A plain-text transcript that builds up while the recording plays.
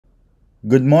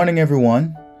Good morning,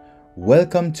 everyone.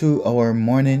 Welcome to our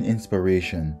morning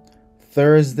inspiration,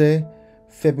 Thursday,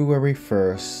 February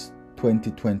 1st,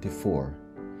 2024.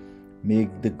 May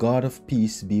the God of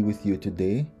peace be with you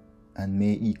today, and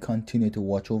may He continue to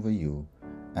watch over you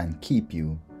and keep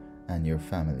you and your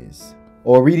families.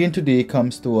 Our reading today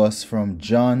comes to us from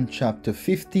John chapter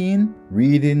 15,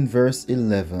 reading verse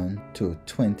 11 to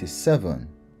 27.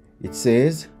 It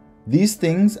says, "These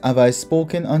things have I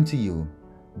spoken unto you,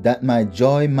 that my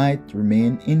joy might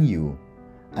remain in you,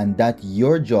 and that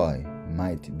your joy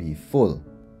might be full."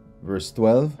 Verse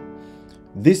 12,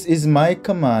 "This is my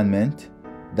commandment,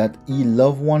 that ye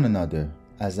love one another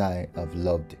as I have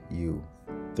loved you."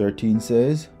 13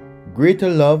 says, "Greater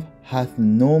love hath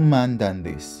no man than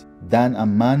this, than a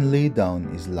man lay down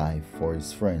his life for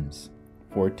his friends."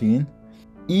 14,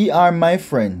 "Ye are my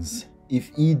friends,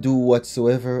 if ye do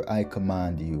whatsoever I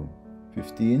command you."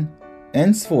 15,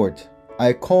 "Henceforth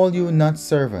I call you not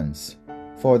servants,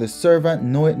 for the servant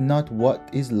knoweth not what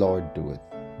his Lord doeth.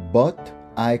 But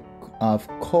I have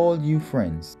called you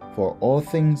friends, for all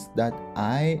things that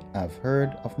I have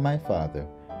heard of my Father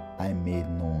I made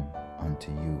known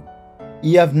unto you.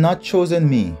 Ye have not chosen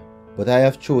me, but I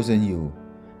have chosen you,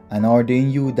 and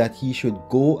ordained you that ye should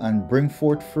go and bring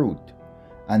forth fruit,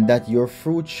 and that your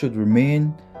fruit should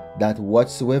remain, that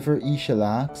whatsoever ye shall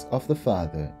ask of the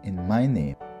Father in my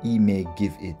name, he may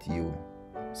give it you."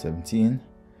 17,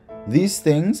 "These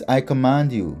things I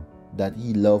command you, that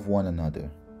ye love one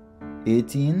another."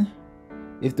 18,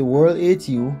 "If the world hate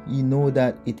you, ye know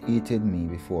that it hated me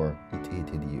before it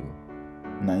hated you."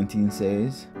 19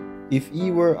 says, "If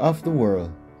ye were of the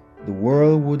world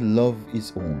would love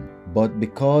its own. But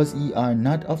because ye are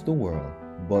not of the world,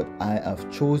 but I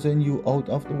have chosen you out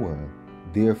of the world,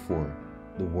 therefore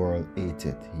the world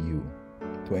hateth you."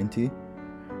 20,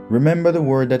 "Remember the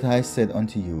word that I said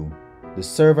unto you, the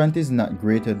servant is not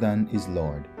greater than his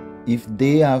Lord. If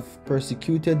they have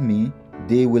persecuted me,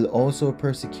 they will also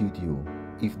persecute you.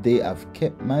 If they have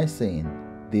kept my saying,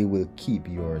 they will keep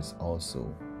yours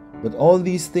also. But all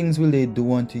these things will they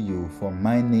do unto you for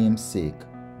my name's sake,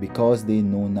 because they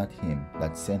know not him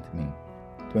that sent me."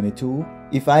 22,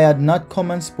 "If I had not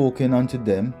come and spoken unto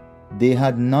them, they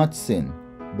had not sinned,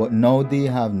 but now they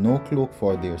have no cloak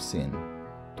for their sin."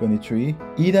 23,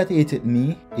 "He that hateth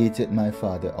me, hateth my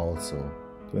Father also."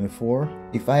 24,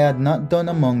 "If I had not done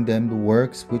among them the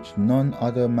works which none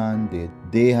other man did,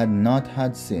 they had not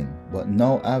had sin, but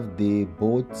now have they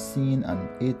both seen and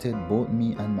hated both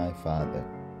me and my Father."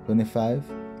 25,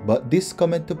 "But this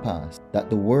cometh to pass, that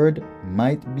the word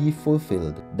might be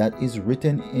fulfilled, that is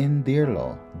written in their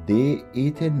law, they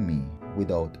hated me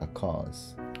without a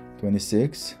cause."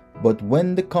 26, "But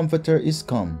when the Comforter is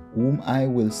come, whom I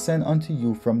will send unto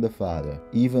you from the Father,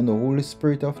 even the Holy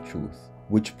Spirit of truth,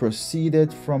 which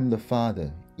proceeded from the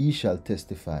Father, he shall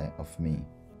testify of me."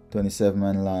 27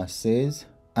 and last says,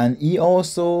 "And he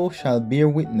also shall bear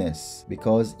witness,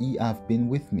 because ye have been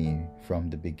with me from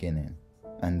the beginning."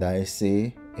 And I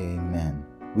say, Amen.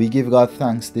 We give God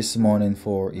thanks this morning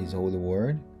for His holy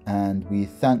word, and we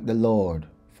thank the Lord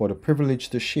for the privilege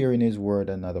to share in His word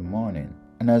another morning.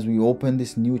 And as we open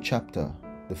this new chapter,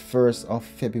 the 1st of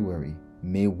February,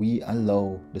 may we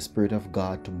allow the Spirit of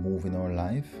God to move in our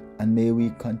life, and may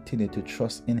we continue to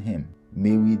trust in Him.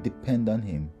 May we depend on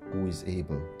Him who is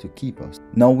able to keep us.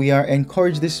 Now we are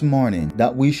encouraged this morning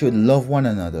that we should love one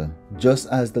another just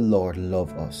as the Lord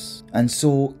loved us. And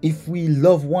so if we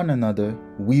love one another,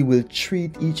 we will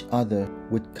treat each other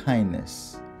with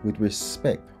kindness, with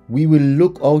respect. We will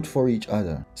look out for each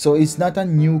other. So it's not a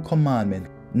new commandment.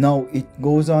 Now it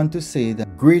goes on to say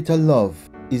that greater love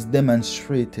is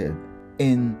demonstrated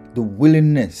in the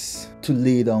willingness to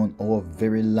lay down our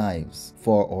very lives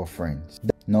for our friends.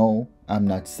 No, I'm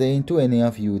not saying to any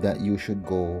of you that you should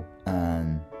go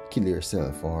and kill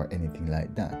yourself or anything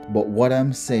like that. But what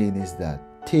I'm saying is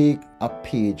that take a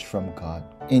page from God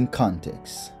in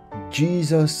context.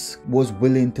 Jesus was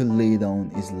willing to lay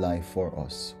down his life for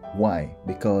us. Why?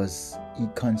 Because he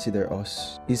considered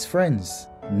us his friends,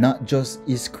 not just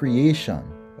his creation,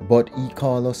 but he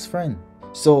called us friend.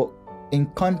 So in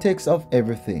context of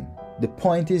everything, the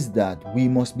point is that we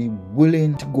must be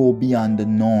willing to go beyond the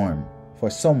norm for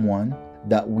someone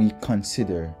that we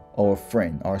consider our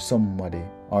friend, or somebody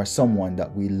or someone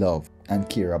that we love and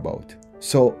care about.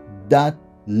 So that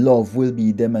love will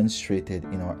be demonstrated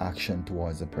in our action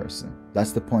towards a person.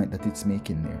 That's the point that it's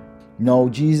making there. Now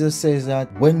Jesus says that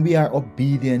when we are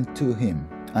obedient to Him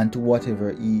and to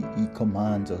whatever He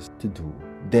commands us to do,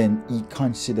 then He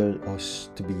considers us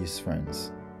to be His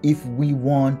friends. If we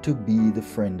want to be the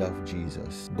friend of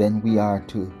Jesus, then we are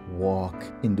to walk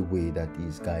in the way that He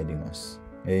is guiding us.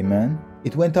 Amen.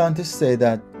 It went on to say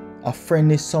that a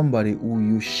friend is somebody who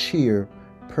you share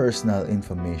personal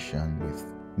information with,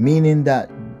 meaning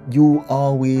that you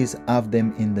always have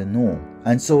them in the know.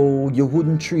 And so you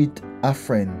wouldn't treat a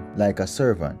friend like a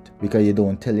servant, because you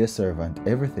don't tell your servant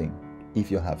everything if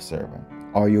you have servant.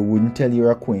 Or you wouldn't tell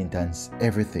your acquaintance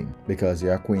everything, because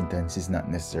your acquaintance is not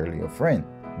necessarily your friend.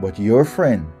 But your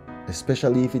friend,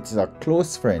 especially if it's a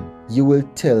close friend, you will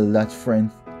tell that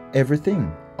friend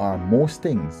everything, or most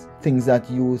things that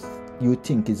you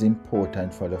think is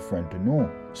important for the friend to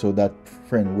know, so that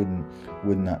friend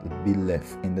would not be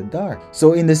left in the dark.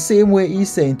 So in the same way, he's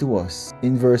saying to us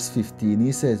in verse 15,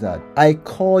 he says that I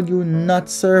call you not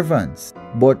servants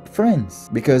but friends,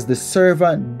 because the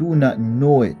servant do not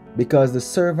know it, because the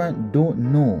servant don't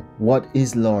know what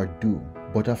his Lord do,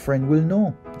 but a friend will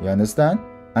know. You understand?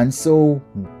 And so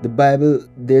the Bible,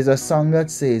 there's a song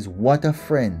that says, what a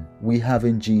friend we have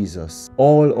in Jesus,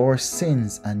 all our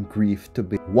sins and grief to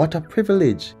bear. What a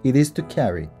privilege it is to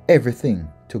carry everything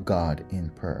to God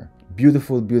in prayer.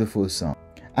 Beautiful, beautiful song.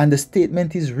 And the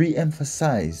statement is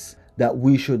re-emphasized that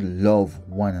we should love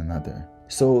one another.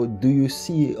 So do you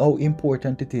see how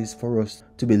important it is for us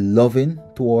to be loving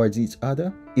towards each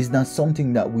other? It's not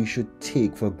something that we should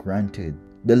take for granted.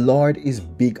 The Lord is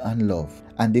big on love,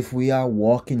 and if we are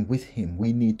walking with him,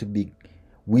 we need to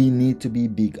be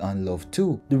big on love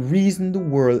too. The reason the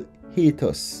world hates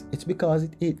us, it's because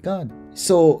it hates God.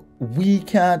 So we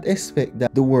can't expect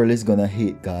that the world is gonna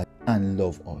hate God and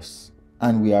love us,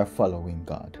 and we are following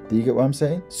God. Do you get what I'm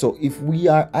saying? So if we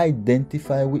are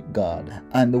identified with God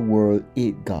and the world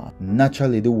hate God,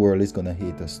 naturally the world is gonna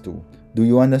hate us too. Do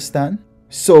you understand?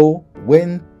 So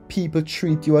when people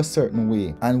treat you a certain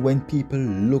way, and when people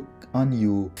look on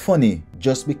you funny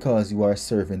just because you are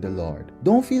serving the Lord,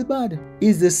 don't feel bad.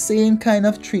 It's the same kind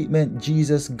of treatment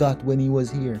Jesus got when he was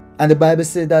here. And the Bible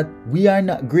said that we are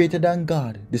not greater than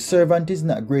God. The servant is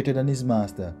not greater than his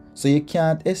master. So you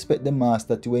can't expect the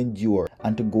master to endure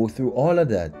and to go through all of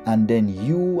that, and then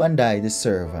you and I, the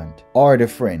servant or the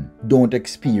friend, don't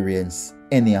experience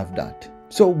any of that.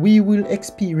 So we will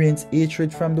experience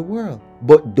hatred from the world.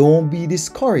 But don't be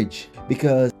discouraged,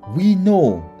 because we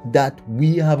know that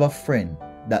we have a friend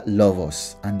that loves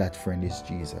us, and that friend is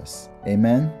Jesus.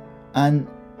 Amen. And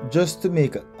just to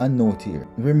make a note here,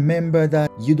 remember that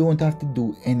you don't have to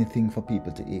do anything for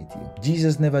people to hate you.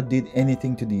 Jesus never did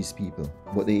anything to these people,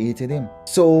 but they hated him.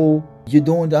 So you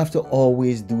don't have to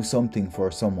always do something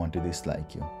for someone to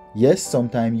dislike you. Yes,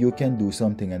 sometimes you can do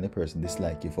something and the person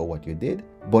dislike you for what you did,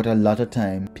 but a lot of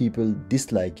time people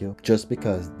dislike you just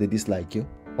because they dislike you,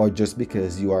 or just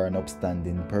because you are an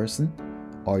upstanding person,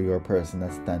 or you're a person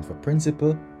that stands for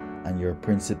principle, and your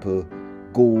principle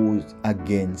goes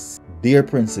against their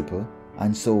principle,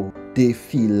 and so they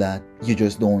feel that you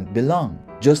just don't belong,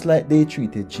 just like they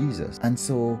treated Jesus. And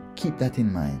so keep that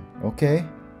in mind, okay?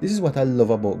 This is what I love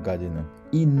about God, you know.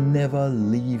 He never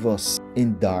leave us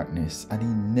in darkness, and he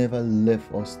never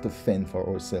left us to fend for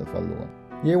ourselves alone.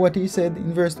 Hear what he said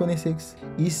in verse 26?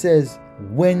 He says,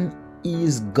 when he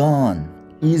is gone,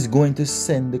 he is going to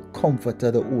send the comforter,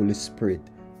 the Holy Spirit,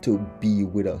 to be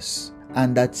with us.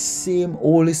 And that same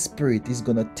Holy Spirit is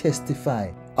going to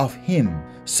testify of him.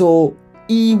 So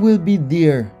he will be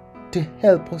there to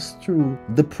help us through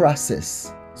the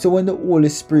process. So when the Holy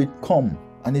Spirit comes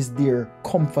and is there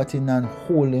comforting and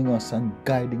holding us and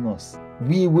guiding us,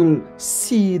 we will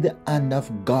see the hand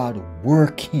of God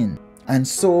working. And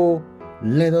so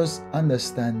let us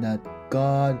understand that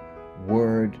God's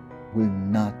word will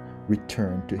not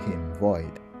return to him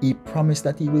void. He promised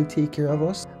that he will take care of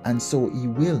us, and so he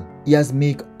will. He has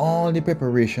made all the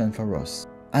preparation for us.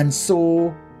 And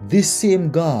so this same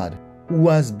God who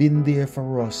has been there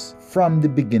for us from the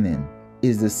beginning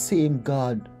is the same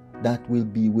God that will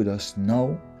be with us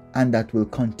now, and that will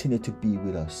continue to be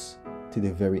with us to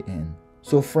the very end.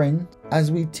 So friend,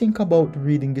 as we think about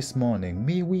reading this morning,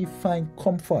 may we find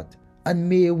comfort, and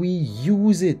may we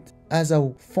use it as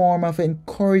a form of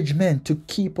encouragement to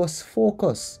keep us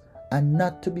focused and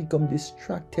not to become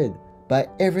distracted by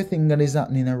everything that is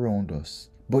happening around us,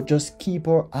 but just keep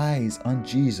our eyes on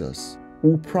Jesus,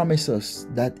 who promised us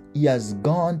that he has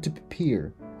gone to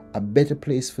prepare a better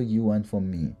place for you and for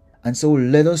me. And so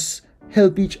let us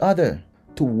help each other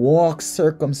to walk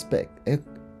circumspect,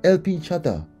 help each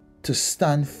other to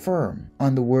stand firm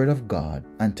on the word of God,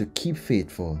 and to keep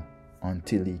faithful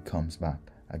until he comes back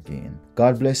again.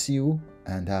 God bless you,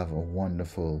 and have a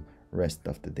wonderful rest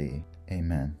of the day.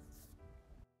 Amen.